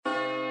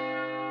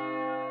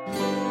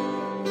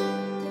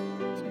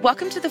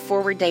Welcome to the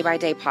Forward Day by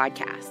Day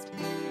podcast,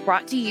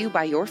 brought to you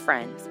by your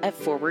friends at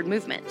Forward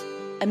Movement,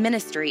 a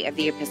ministry of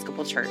the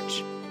Episcopal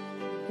Church.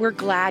 We're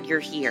glad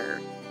you're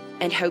here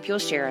and hope you'll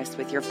share us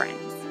with your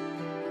friends.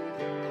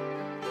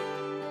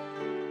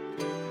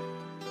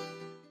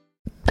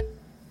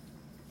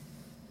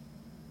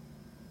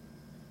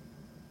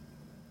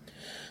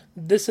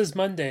 This is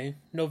Monday,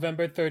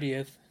 November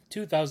 30th,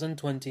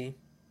 2020.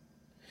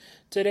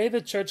 Today the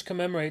Church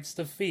commemorates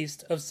the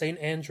feast of St.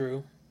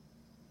 Andrew.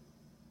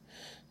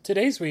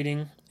 Today's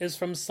reading is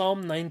from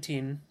Psalm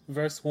 19,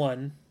 verse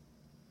 1.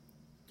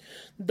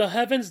 The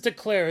heavens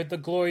declare the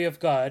glory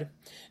of God,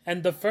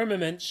 and the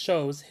firmament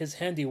shows his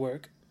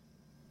handiwork.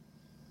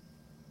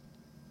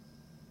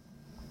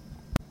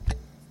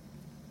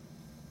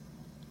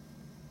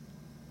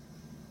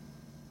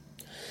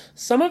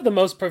 Some of the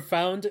most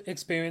profound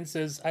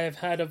experiences I have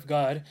had of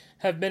God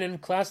have been in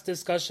class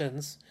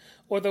discussions,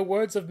 or the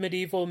words of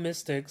medieval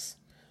mystics,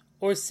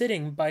 or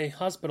sitting by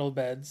hospital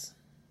beds.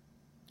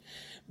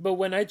 But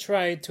when I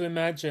try to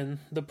imagine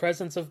the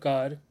presence of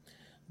God,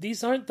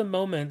 these aren't the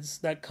moments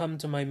that come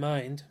to my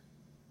mind.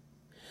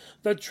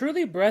 The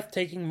truly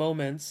breathtaking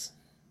moments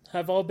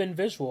have all been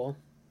visual.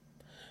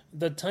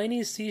 The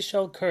tiny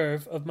seashell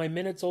curve of my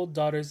minutes-old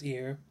daughter's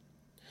ear,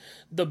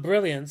 the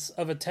brilliance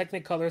of a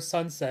technicolor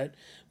sunset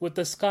with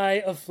the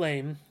sky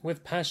aflame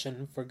with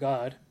passion for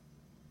God.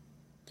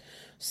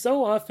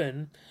 So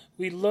often,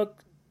 we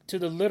look to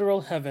the literal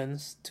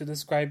heavens to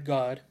describe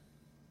God.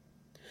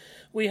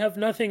 We have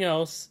nothing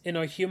else in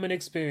our human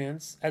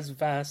experience as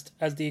vast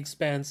as the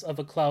expanse of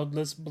a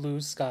cloudless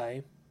blue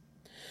sky.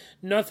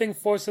 Nothing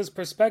forces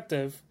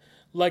perspective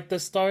like the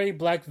starry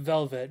black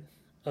velvet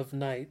of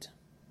night.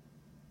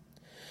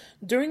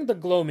 During the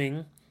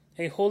gloaming,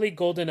 a holy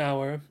golden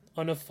hour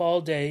on a fall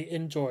day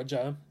in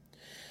Georgia,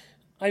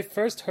 I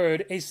first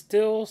heard a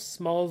still,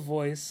 small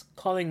voice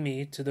calling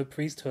me to the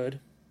priesthood.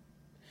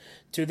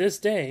 To this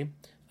day,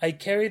 I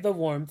carry the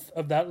warmth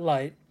of that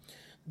light,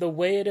 the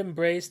way it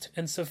embraced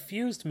and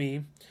suffused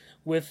me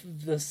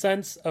with the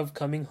sense of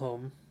coming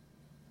home.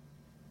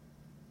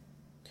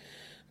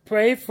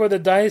 Pray for the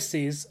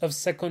Diocese of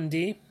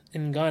Sekondi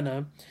in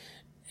Ghana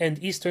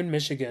and Eastern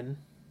Michigan.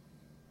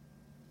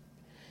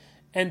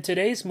 And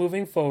today's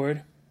moving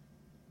forward.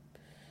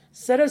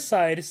 Set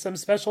aside some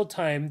special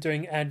time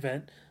during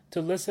Advent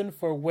to listen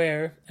for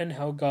where and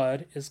how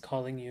God is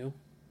calling you.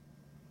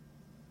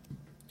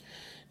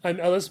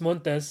 I'm Ellis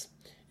Montes,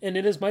 and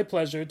it is my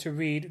pleasure to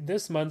read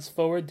this month's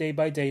Forward Day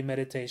by Day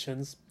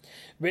Meditations,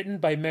 written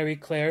by Mary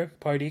Claire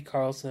Pardee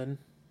Carlson.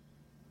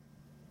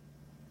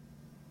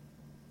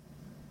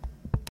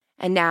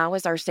 And now,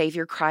 as our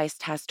Savior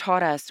Christ has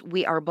taught us,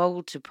 we are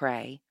bold to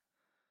pray.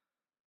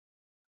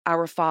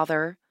 Our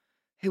Father,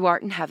 who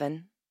art in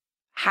heaven,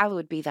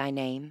 hallowed be thy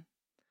name.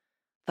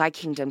 Thy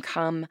kingdom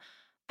come,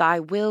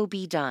 thy will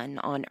be done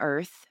on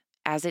earth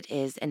as it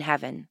is in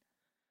heaven.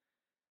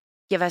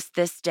 Give us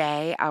this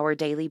day our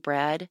daily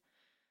bread,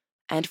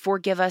 and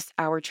forgive us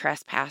our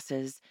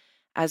trespasses,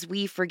 as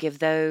we forgive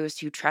those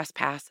who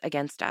trespass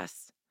against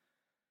us.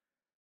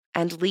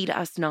 And lead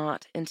us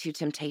not into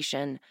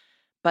temptation,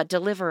 but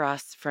deliver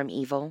us from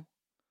evil.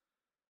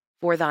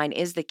 For thine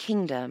is the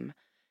kingdom,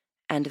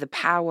 and the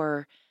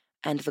power,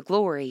 and the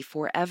glory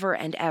forever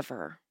and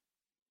ever.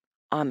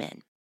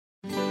 Amen.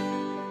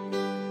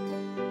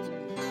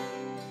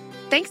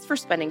 Thanks for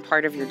spending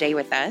part of your day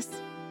with us.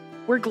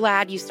 We're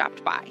glad you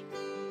stopped by.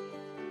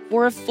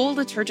 For a full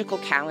liturgical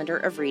calendar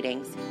of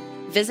readings,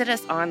 visit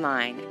us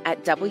online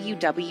at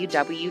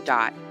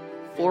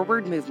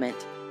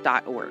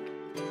www.forwardmovement.org.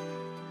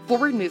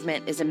 Forward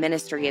Movement is a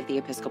ministry of the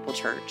Episcopal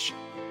Church.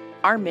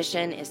 Our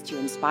mission is to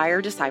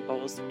inspire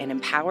disciples and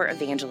empower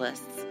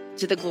evangelists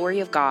to the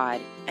glory of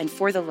God and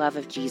for the love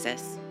of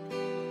Jesus.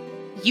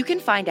 You can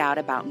find out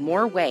about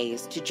more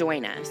ways to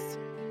join us,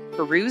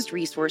 peruse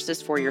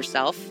resources for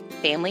yourself,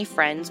 family,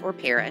 friends, or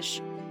parish,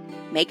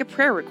 make a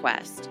prayer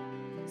request,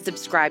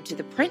 subscribe to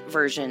the print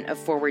version of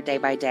Forward Day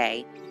by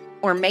Day,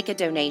 or make a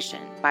donation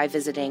by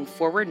visiting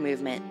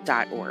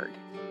forwardmovement.org.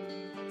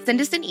 Send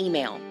us an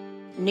email,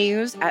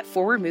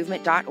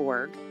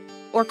 news@forwardmovement.org,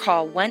 or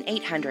call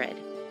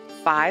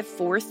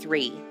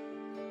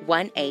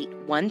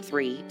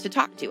 1-800-543-1813 to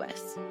talk to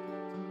us.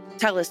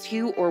 Tell us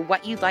who or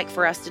what you'd like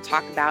for us to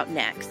talk about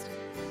next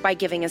by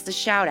giving us a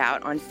shout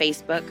out on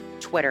Facebook,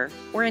 Twitter,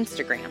 or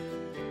Instagram.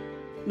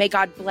 May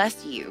God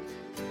bless you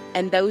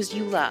and those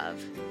you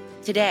love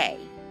today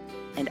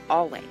and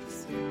always.